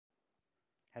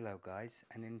Hello guys,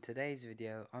 and in today's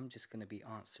video I'm just going to be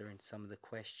answering some of the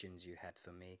questions you had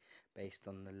for me based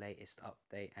on the latest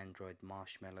update Android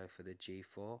Marshmallow for the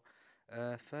G4.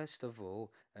 First of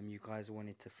all, you guys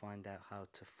wanted to find out how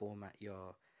to format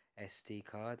your SD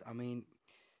card. I mean,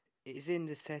 it's in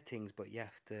the settings, but you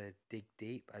have to dig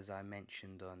deep, as I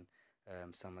mentioned on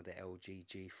some of the LG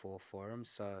G4 forums.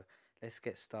 So let's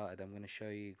get started. I'm going to show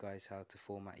you guys how to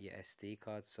format your SD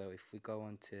card. So if we go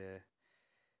on to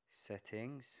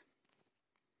settings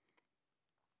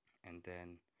and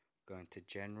then go into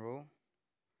general,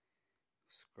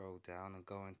 scroll down and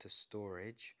go into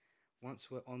storage.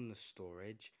 Once we're on the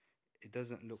storage, it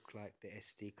doesn't look like the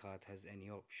SD card has any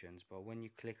options, but when you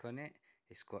click on it,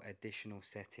 it's got additional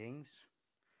settings.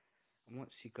 And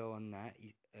once you go on that,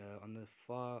 on the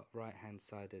far right hand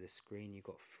side of the screen, you've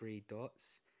got three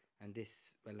dots, and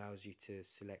this allows you to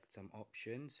select some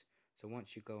options. So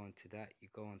once you go onto that, you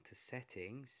go onto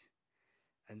settings,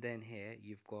 and then here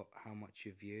you've got how much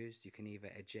you've used. You can either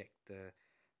eject the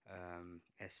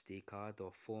SD card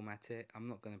or format it. I'm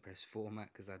not going to press format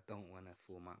because I don't want to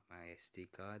format my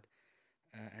SD card.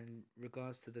 And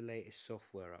regards to the latest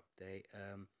software update,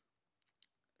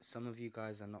 some of you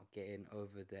guys are not getting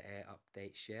over the air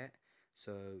updates yet.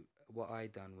 So what I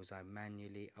done was I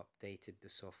manually updated the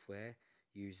software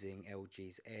using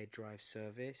LG's AirDrive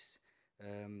service.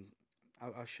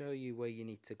 I'll show you where you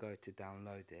need to go to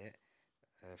download it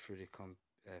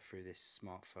through this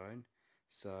smartphone.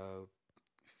 So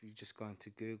if you just go into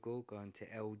Google, go into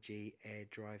LG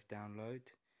AirDrive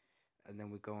download, and then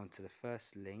we go on to the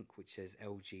first link which says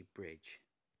LG Bridge.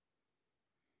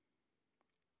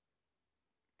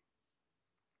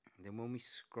 And then when we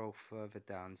scroll further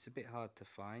down, it's a bit hard to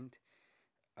find.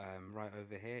 Right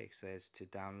over here it says to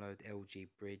download LG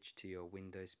Bridge to your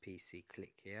Windows PC,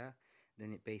 click here.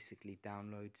 Then it basically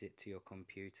downloads it to your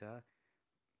computer.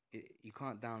 You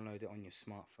can't download it on your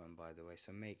smartphone, by the way,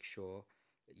 so make sure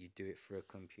that you do it through a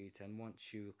computer. And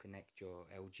once you connect your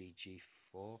LG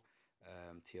G4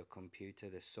 to your computer,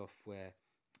 the software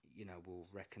will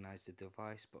recognize the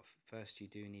device, but first you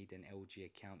do need an LG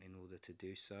account in order to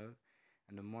do so.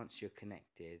 And then once you're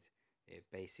connected, it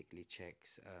basically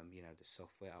checks the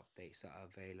software updates that are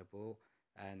available,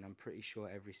 and I'm pretty sure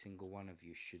every single one of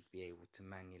you should be able to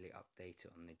manually update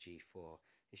it on the G4.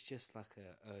 It's just like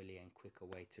a earlier and quicker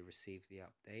way to receive the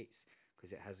updates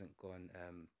because it hasn't gone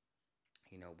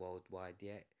worldwide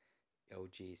yet.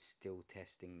 LG is still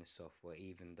testing the software,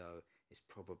 even though it's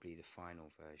probably the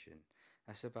final version.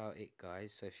 That's about it,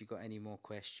 guys. So if you've got any more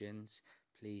questions,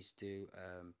 please do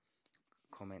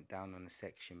comment down on the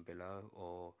section below,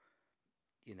 or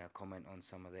comment on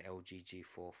some of the LG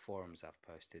G4 forums I've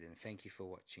posted. And thank you for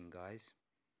watching, guys.